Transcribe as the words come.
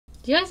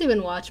Do you guys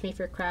even watch me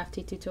for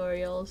crafty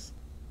tutorials?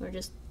 Or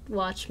just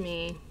watch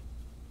me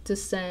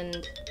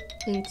descend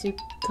into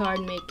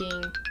card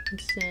making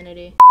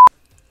insanity?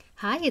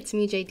 Hi, it's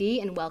me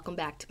JD and welcome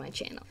back to my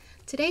channel.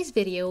 Today's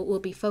video will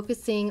be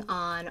focusing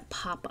on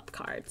pop-up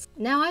cards.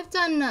 Now I've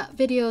done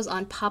videos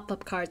on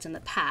pop-up cards in the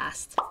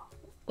past.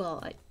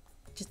 Well,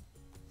 just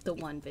the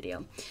one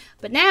video.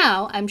 But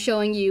now I'm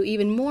showing you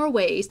even more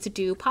ways to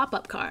do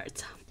pop-up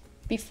cards.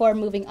 Before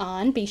moving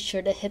on, be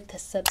sure to hit the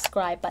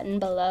subscribe button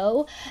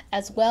below,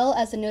 as well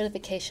as the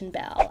notification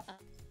bell.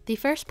 The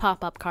first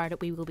pop-up card that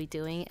we will be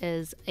doing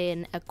is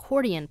an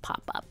accordion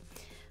pop-up.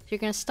 You're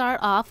going to start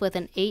off with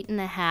an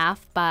 8.5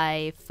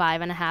 by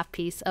 5.5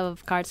 piece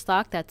of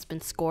cardstock that's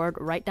been scored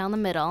right down the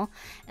middle,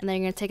 and then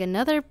you're going to take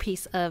another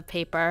piece of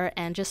paper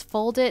and just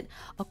fold it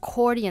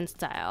accordion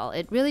style.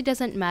 It really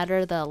doesn't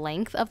matter the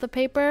length of the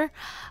paper,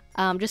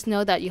 just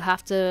know that you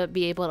have to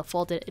be able to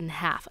fold it in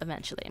half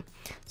eventually.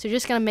 So you're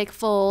just going to make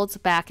folds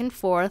back and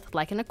forth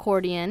like an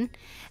accordion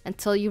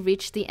until you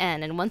reach the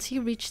end, and once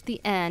you reach the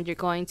end you're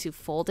going to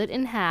fold it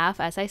in half,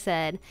 as I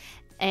said,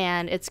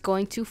 and it's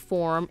going to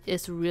form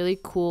this really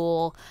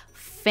cool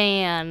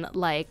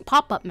fan-like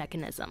pop-up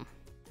mechanism.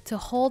 To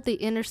hold the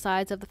inner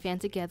sides of the fan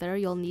together,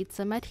 you'll need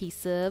some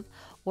adhesive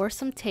or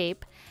some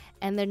tape,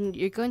 and then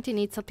you're going to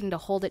need something to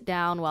hold it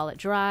down while it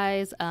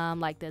dries,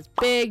 like this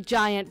big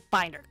giant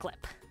binder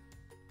clip.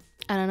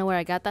 I don't know where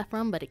I got that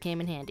from, but it came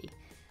in handy.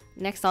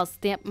 Next, I'll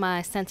stamp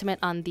my sentiment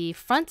on the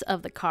front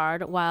of the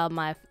card while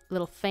my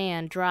little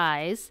fan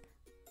dries.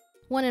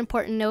 One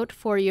important note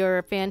for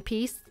your fan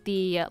piece,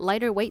 the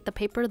lighter weight the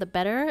paper, the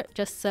better,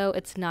 just so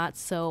it's not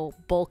so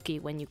bulky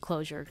when you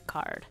close your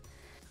card.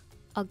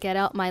 I'll get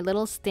out my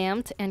little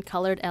stamped and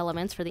colored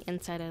elements for the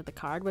inside of the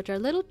card, which are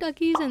little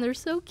duckies and they're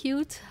so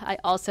cute. I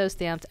also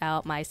stamped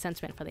out my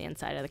sentiment for the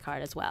inside of the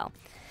card as well.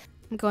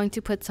 I'm going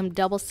to put some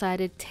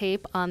double-sided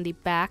tape on the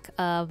back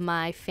of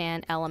my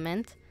fan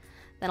element.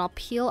 Then I'll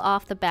peel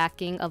off the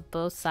backing of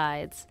both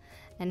sides.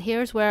 And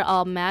here's where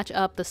I'll match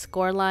up the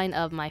score line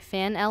of my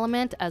fan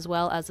element as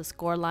well as the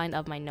score line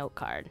of my note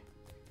card.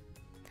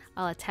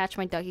 I'll attach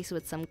my duckies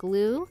with some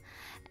glue.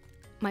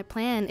 My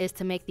plan is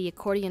to make the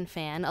accordion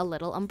fan a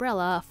little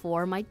umbrella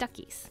for my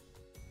duckies.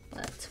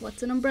 But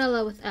what's an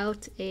umbrella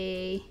without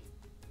a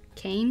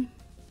cane?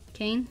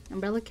 Cane?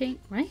 Umbrella cane?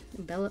 Right?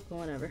 Umbrella?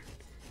 Whatever.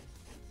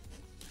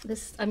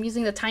 I'm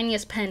using the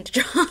tiniest pen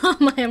to draw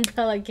my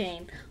umbrella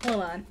cane.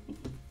 Hold on.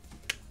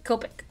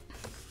 Copic.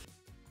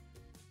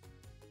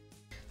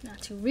 Now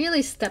to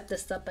really step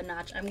this up a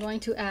notch, I'm going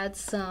to add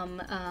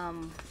some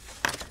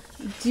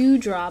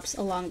dewdrops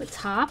along the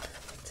top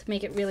to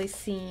make it really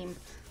seem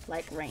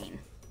like rain.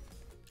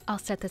 I'll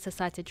set this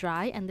aside to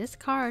dry, and this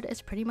card is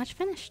pretty much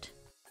finished.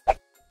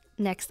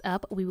 Next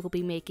up, we will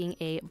be making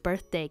a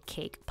birthday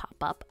cake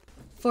pop-up.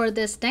 For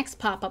this next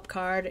pop-up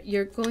card,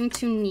 you're going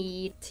to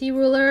need a tea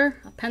ruler,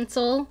 a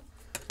pencil,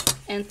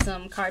 and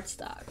some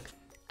cardstock.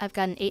 I've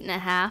got an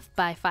 8.5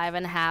 by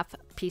 5.5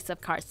 piece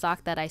of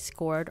cardstock that I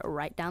scored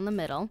right down the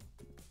middle.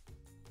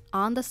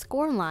 On the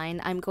score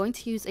line, I'm going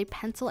to use a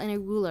pencil and a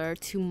ruler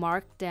to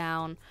mark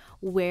down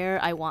where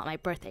I want my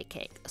birthday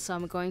cake. So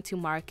I'm going to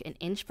mark 1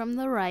 inch from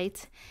the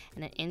right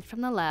and 1 inch from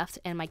the left,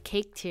 and my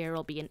cake tier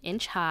will be 1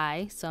 inch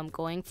high. So I'm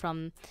going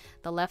from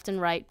the left and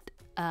right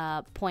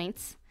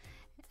points,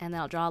 and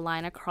then I'll draw a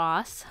line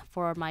across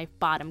for my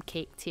bottom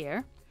cake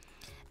tier.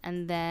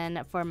 And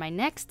then for my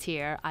next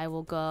tier, I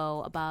will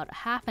go about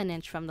 1/2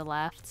 inch from the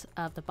left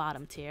of the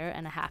bottom tier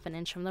and 1/2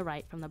 inch from the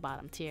right from the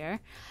bottom tier.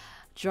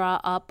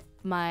 Draw up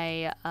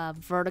my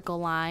vertical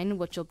line,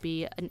 which will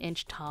be 1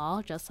 inch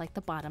tall, just like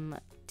the bottom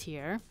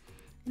tier.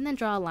 And then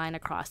draw a line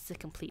across to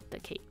complete the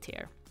cake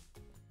tier.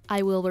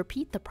 I will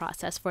repeat the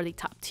process for the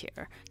top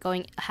tier,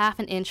 going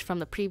 1/2 inch from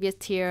the previous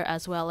tier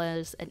as well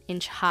as 1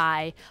 inch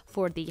high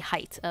for the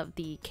height of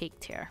the cake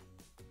tier.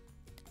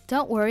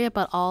 Don't worry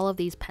about all of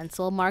these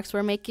pencil marks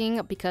we're making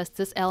because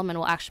this element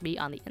will actually be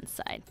on the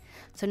inside.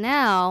 So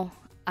now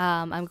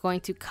I'm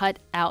going to cut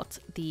out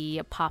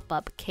the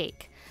pop-up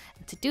cake.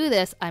 And to do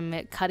this,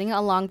 I'm cutting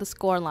along the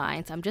score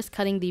lines. I'm just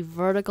cutting the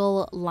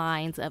vertical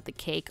lines of the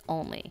cake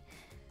only.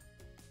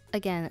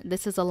 Again,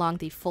 this is along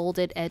the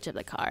folded edge of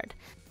the card.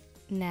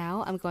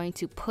 Now I'm going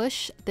to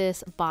push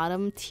this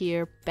bottom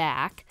tier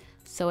back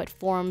so it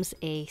forms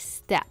a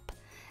step.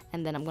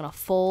 And then I'm going to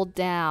fold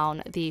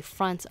down the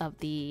front of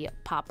the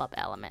pop-up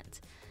element.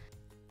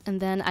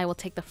 And then I will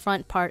take the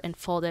front part and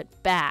fold it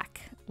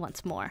back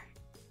once more.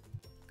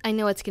 I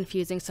know it's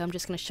confusing, so I'm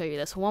just going to show you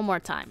this one more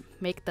time.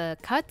 Make the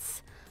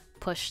cuts,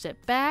 push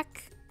it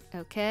back,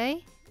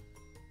 okay,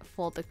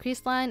 fold the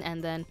crease line,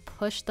 and then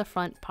push the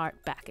front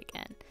part back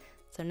again.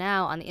 So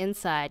now on the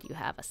inside you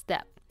have a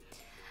step.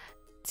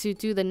 To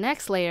do the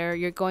next layer,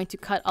 you're going to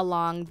cut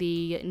along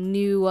the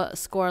new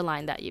score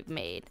line that you've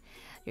made.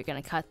 You're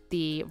going to cut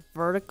the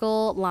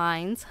vertical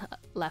lines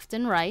left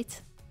and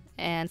right,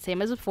 and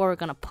same as before, we're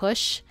going to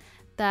push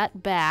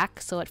that back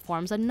so it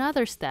forms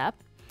another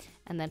step,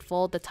 and then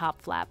fold the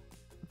top flap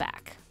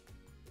back.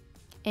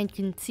 And you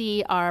can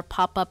see our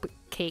pop-up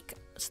cake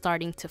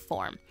starting to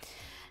form.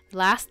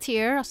 Last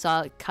tier, so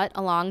I'll cut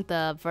along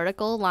the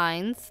vertical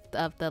lines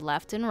of the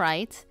left and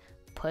right,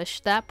 push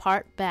that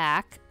part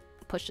back,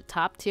 push the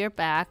top tier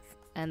back,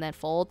 and then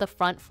fold the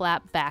front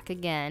flap back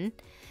again.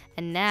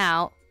 And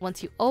now,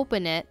 once you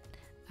open it,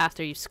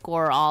 after you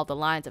score all the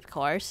lines, of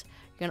course,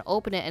 you're going to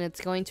open it and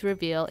it's going to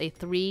reveal a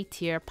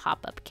 3-tier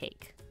pop-up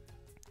cake.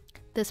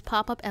 This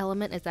pop-up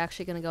element is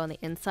actually going to go on the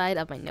inside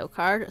of my note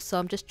card, so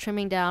I'm just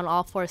trimming down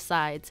all 4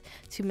 sides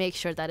to make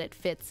sure that it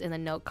fits in the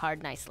note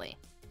card nicely.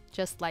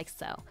 Just like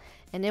so.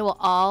 And it will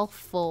all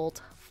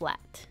fold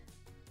flat.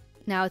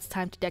 Now it's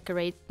time to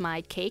decorate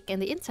my cake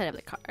and the inside of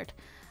the card.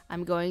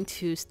 I'm going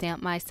to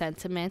stamp my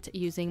sentiment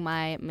using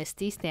my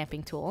Misty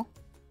stamping tool.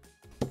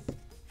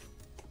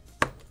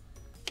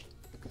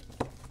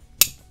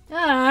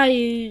 God,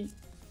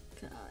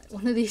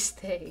 one of these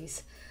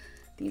days,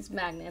 these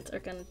magnets are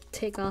gonna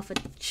take off a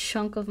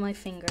chunk of my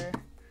finger.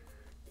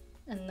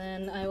 And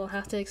then I will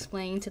have to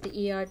explain to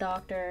the ER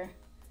doctor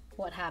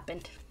what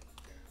happened.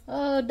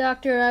 Oh,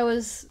 doctor, I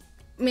was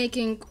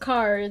making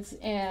cards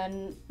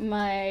and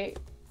my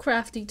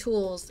crafty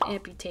tools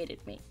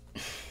amputated me.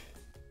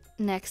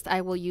 Next,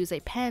 I will use a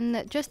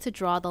pen just to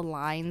draw the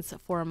lines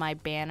for my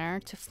banner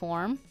to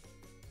form.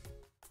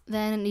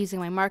 Then, using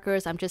my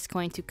markers, I'm just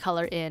going to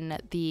color in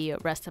the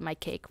rest of my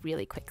cake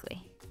really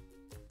quickly.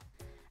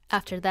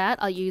 After that,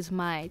 I'll use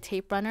my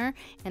tape runner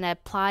and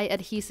apply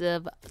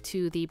adhesive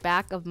to the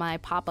back of my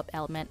pop-up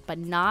element, but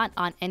not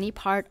on any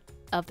part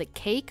of the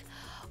cake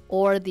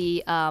or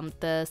the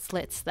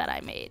slits that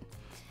I made.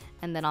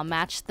 And then I'll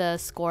match the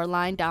score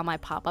line down my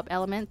pop-up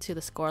element to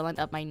the score line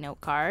of my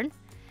note card.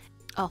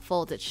 I'll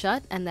fold it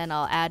shut and then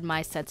I'll add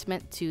my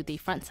sentiment to the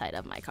front side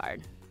of my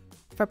card.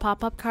 For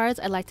pop-up cards,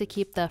 I like to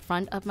keep the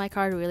front of my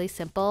card really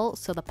simple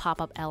so the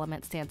pop-up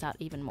element stands out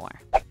even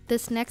more.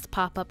 This next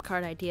pop-up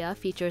card idea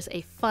features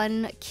a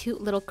fun,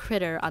 cute little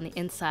critter on the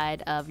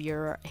inside of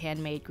your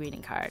handmade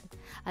greeting card.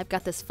 I've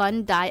got this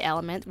fun die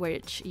element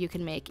which you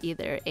can make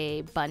either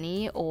a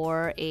bunny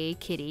or a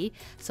kitty.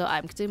 So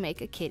I'm going to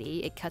make a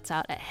kitty. It cuts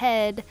out a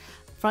head,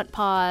 front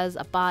paws,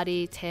 a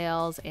body,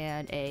 tails,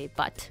 and a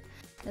butt.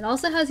 It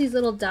also has these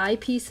little die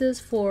pieces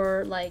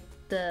for like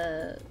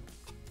the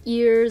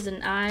ears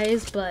and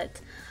eyes, but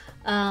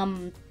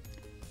a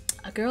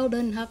girl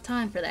doesn't have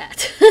time for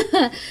that.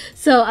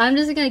 So I'm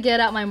just gonna get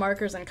out my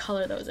markers and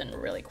color those in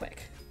really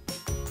quick.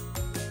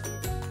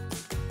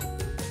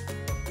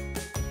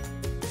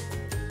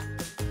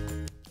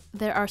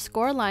 There are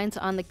score lines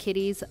on the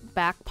kitty's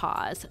back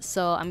paws,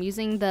 so I'm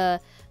using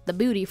the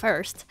booty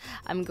first.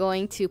 I'm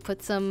going to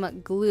put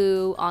some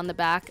glue on the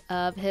back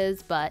of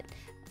his butt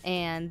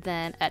and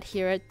then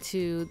adhere it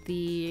to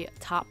the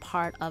top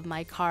part of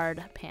my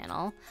card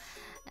panel.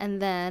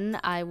 And then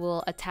I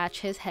will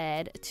attach his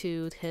head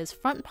to his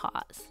front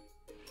paws.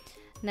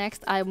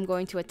 Next, I'm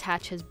going to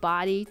attach his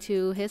body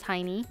to his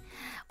hiney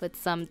with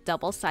some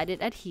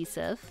double-sided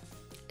adhesive.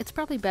 It's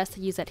probably best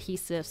to use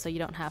adhesive so you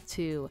don't have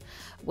to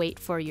wait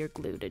for your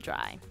glue to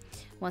dry.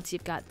 Once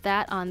you've got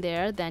that on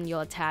there, then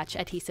you'll attach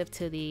adhesive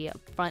to the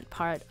front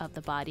part of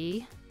the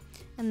body.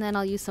 And then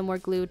I'll use some more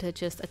glue to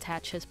just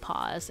attach his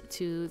paws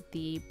to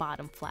the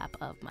bottom flap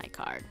of my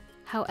card.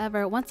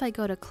 However, once I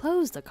go to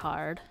close the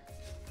card,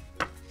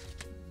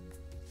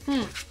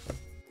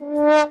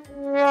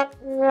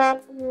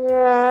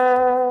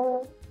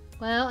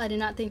 well, I did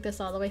not think this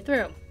all the way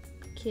through.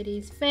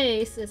 Kitty's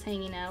face is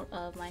hanging out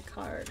of my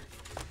card.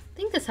 I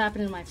think this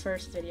happened in my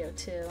first video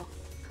too.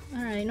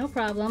 Alright, no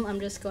problem. I'm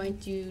just going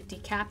to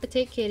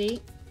decapitate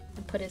Kitty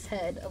and put his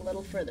head a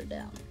little further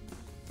down.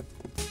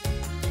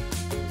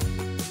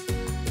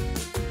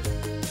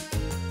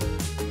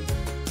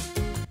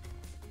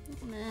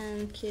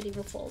 And Kitty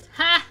will fold.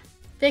 Ha!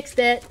 Fixed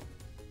it!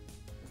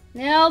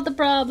 Nailed the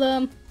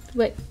problem.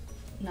 Wait,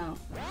 no.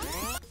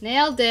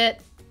 Nailed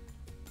it.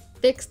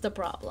 Fixed the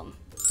problem.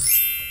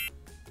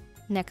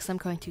 Next, I'm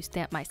going to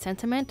stamp my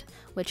sentiment,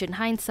 which in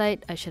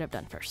hindsight, I should have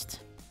done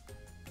first.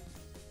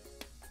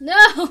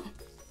 No!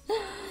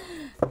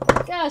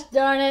 Gosh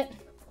darn it.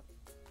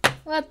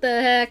 What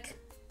the heck?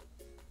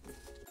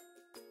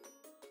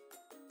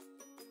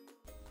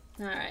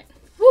 Alright.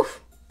 Whew!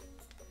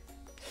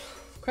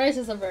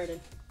 Crisis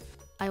averted.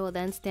 I will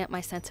then stamp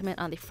my sentiment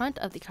on the front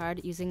of the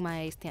card using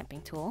my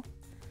stamping tool.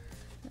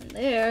 And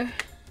there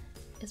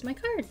is my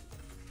card.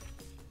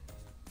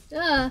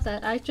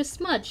 That I just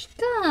smudged.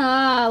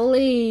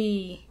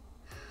 Golly!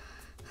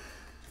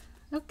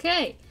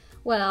 Okay,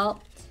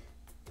 well,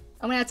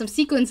 I'm gonna add some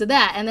sequins to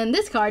that, and then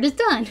this card is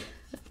done.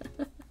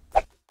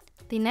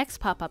 The next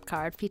pop-up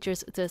card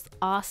features this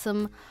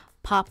awesome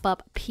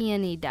pop-up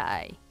peony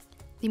die.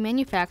 The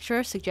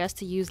manufacturer suggests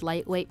to use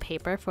lightweight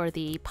paper for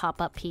the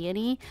pop-up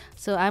peony,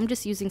 so I'm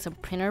just using some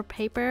printer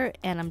paper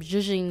and I'm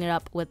zhuzhing it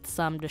up with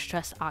some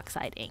Distress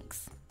Oxide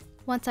inks.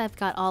 Once I've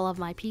got all of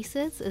my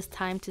pieces, it's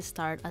time to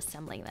start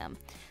assembling them.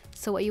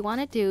 So what you want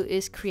to do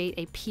is create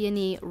a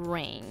peony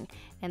ring,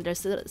 and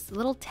there's this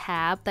little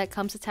tab that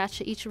comes attached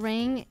to each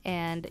ring,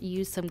 and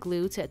use some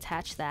glue to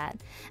attach that,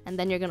 and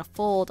then you're going to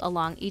fold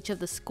along each of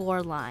the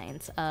score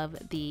lines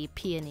of the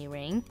peony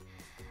ring.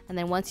 And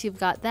then once you've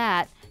got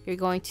that, you're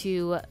going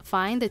to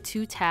find the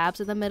 2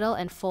 tabs in the middle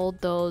and fold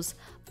those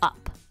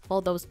up.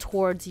 Fold those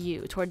towards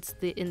you, towards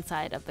the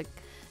inside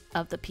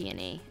of the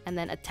peony, and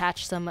then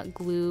attach some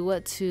glue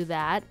to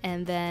that,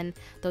 and then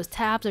those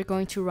tabs are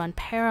going to run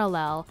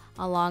parallel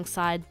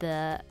alongside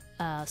the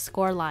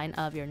score line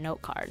of your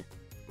note card.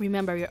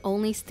 Remember, you're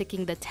only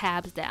sticking the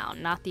tabs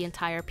down, not the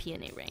entire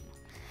peony ring.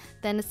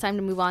 Then it's time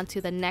to move on to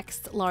the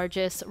next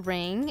largest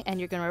ring, and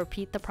you're going to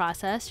repeat the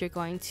process. You're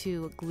going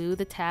to glue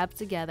the tabs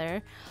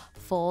together,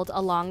 fold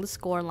along the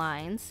score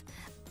lines,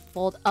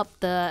 fold up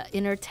the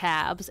inner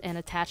tabs and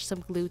attach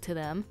some glue to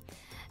them,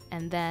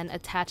 and then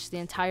attach the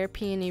entire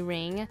peony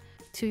ring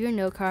to your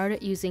note card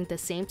using the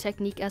same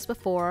technique as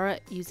before,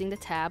 using the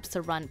tabs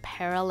to run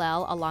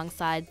parallel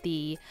alongside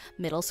the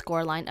middle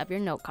score line of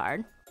your note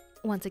card.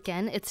 Once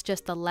again, it's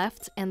just the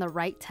left and the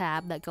right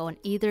tab that go on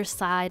either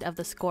side of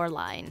the score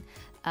line,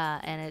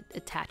 and it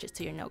attaches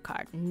to your note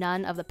card.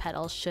 None of the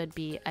petals should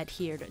be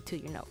adhered to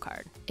your note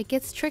card. It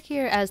gets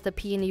trickier as the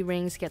peony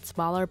rings get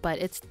smaller, but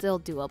it's still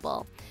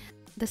doable.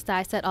 This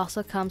die set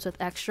also comes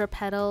with extra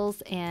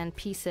petals and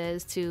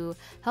pieces to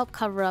help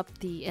cover up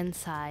the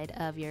inside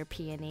of your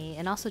peony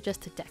and also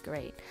just to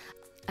decorate.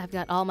 I've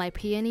got all my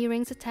peony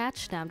rings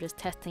attached. Now I'm just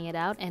testing it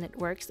out and it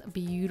works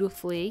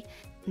beautifully.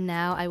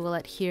 Now I will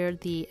adhere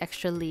the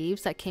extra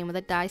leaves that came with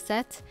the die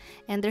set,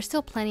 and there's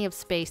still plenty of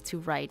space to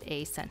write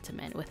a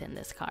sentiment within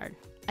this card.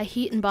 I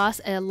heat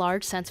emboss a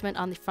large sentiment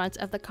on the front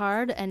of the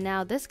card, and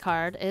now this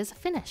card is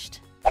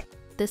finished.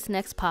 This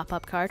next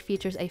pop-up card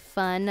features a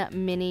fun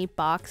mini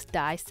box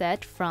die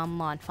set from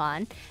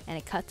Monfon, and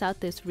it cuts out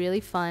this really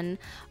fun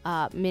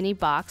mini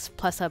box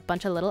plus a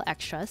bunch of little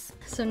extras.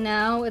 So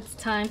now it's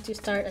time to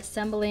start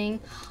assembling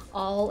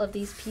all of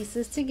these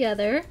pieces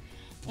together,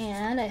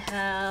 and I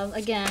have,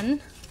 again,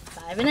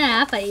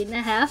 5.5 by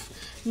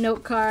 8.5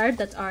 note card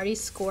that's already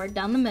scored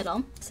down the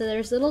middle. So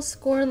there's little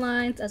score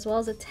lines as well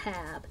as a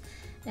tab.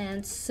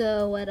 And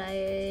so what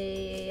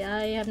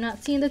I have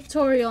not seen the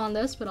tutorial on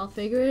this, but I'll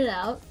figure it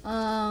out.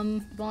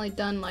 I've only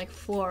done like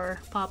 4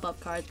 pop-up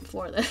cards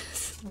before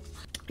this.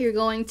 You're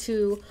going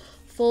to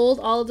fold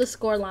all of the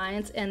score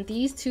lines, and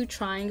these 2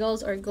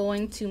 triangles are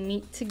going to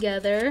meet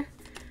together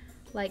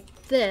like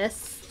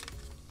this,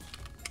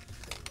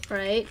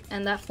 right?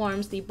 And that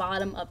forms the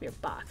bottom of your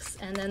box.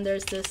 And then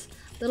there's this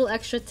little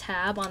extra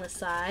tab on the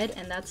side,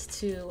 and that's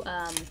to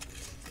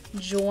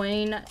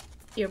join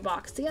your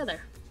box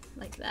together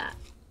like that.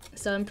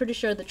 So I'm pretty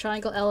sure the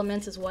triangle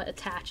elements is what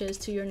attaches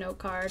to your note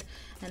card,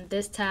 and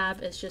this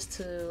tab is just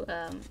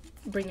to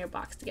bring your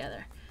box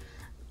together.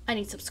 I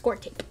need some score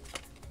tape.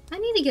 I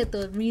need to get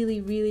the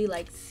really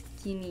like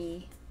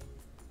skinny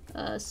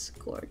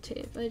score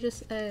tape.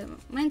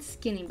 Mine's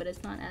skinny, but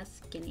it's not as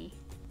skinny.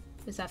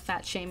 Is that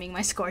fat shaming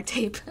my score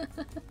tape?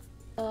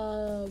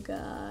 Oh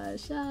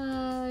gosh,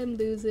 I'm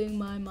losing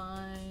my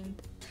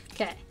mind.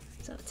 Okay.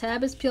 So the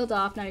tab is peeled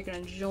off. Now you're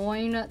going to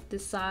join the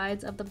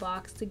sides of the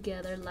box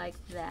together like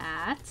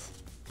that.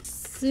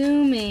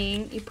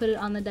 Assuming you put it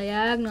on the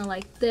diagonal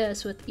like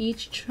this, with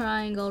each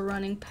triangle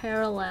running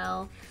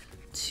parallel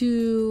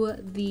to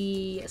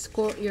the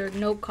your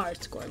note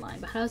card score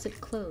line. But how does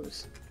it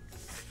close?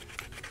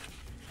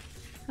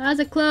 How does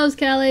it close,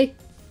 Kelly?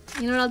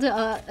 You know what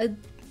I'll do?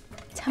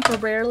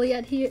 Temporarily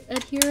adhere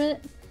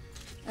it,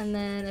 and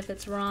then if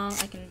it's wrong,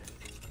 I can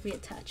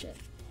reattach it.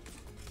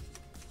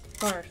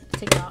 Or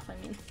take it off, I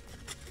mean.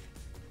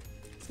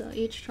 So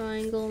each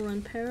triangle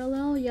run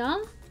parallel, yeah?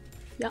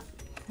 Yeah.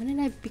 When did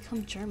I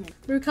become German?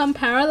 Become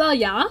parallel,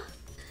 yeah?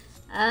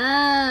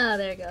 Ah,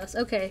 there it goes.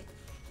 Okay.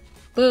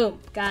 Boom.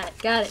 Got it.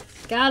 Got it.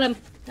 Got him.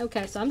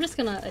 Okay, so I'm just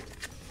gonna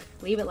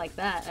leave it like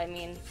that. I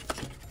mean,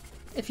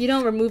 if you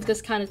don't remove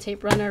this kind of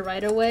tape runner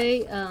right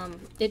away,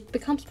 it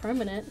becomes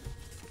permanent.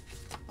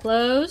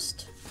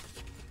 Closed.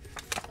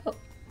 Oh,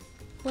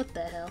 what the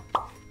hell?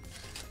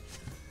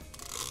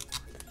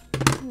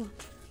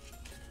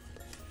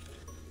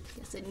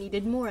 Guess it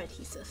needed more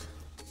adhesive.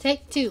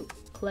 Take 2.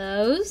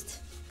 Closed.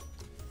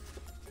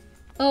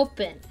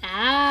 Open.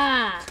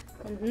 Ah!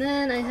 And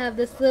then I have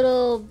this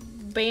little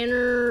banner,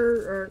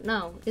 or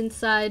no,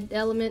 inside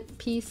element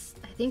piece.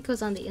 I think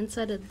goes on the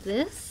inside of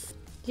this.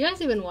 Do you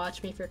guys even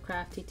watch me for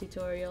crafty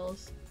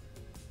tutorials?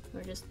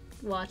 Or just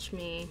watch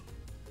me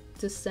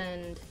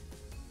descend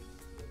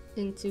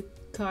into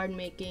card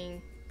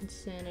making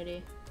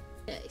insanity?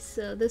 Okay,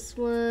 so this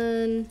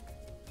one...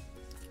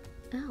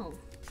 Ow.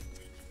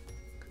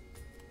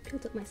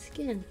 Peeled up my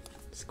skin.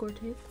 Score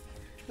tape.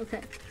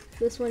 Okay.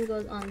 This one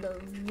goes on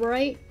the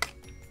right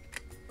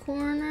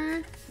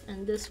corner,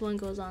 and this one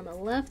goes on the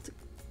left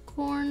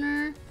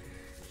corner.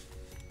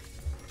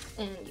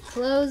 And you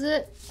close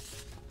it,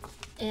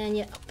 and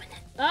you open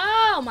it.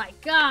 Oh my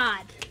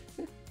god!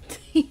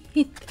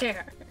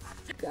 There.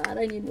 God,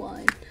 I need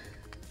wine.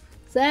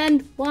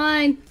 Send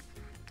wine!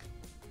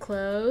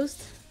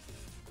 Closed.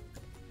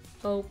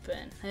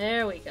 Open.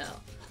 There we go.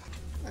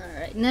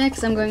 Alright,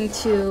 next I'm going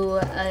to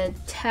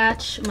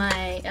attach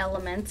my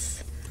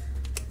elements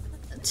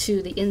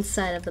to the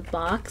inside of the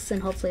box,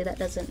 and hopefully that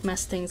doesn't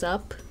mess things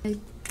up. I'm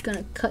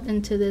gonna cut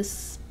into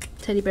this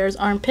teddy bear's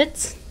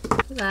armpits.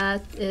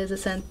 That is a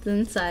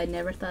sentence I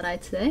never thought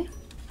I'd say.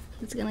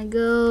 It's gonna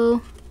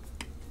go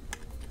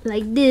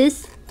like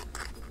this.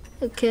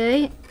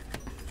 Okay.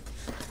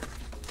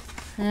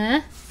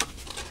 Huh?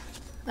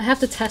 I have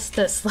to test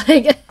this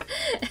like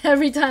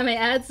every time I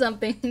add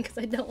something because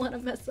I don't want to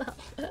mess up.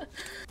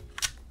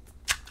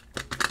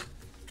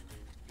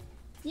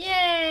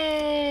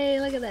 Yay!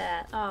 Look at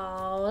that.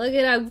 Oh, look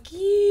at how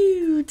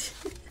cute.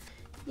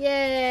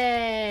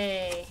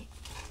 Yay!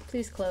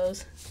 Please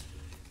close.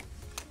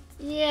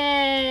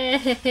 Yay!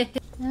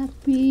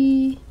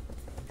 Happy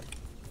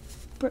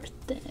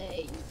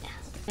birthday.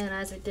 And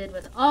as I did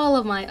with all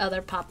of my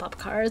other pop-up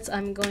cards,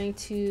 I'm going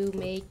to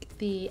make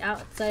the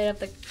outside of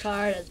the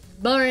card as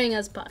boring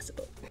as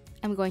possible.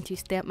 I'm going to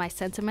stamp my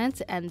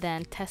sentiments and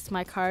then test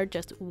my card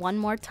just one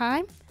more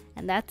time.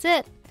 And that's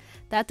it.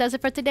 That does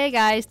it for today,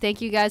 guys.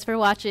 Thank you guys for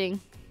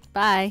watching.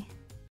 Bye.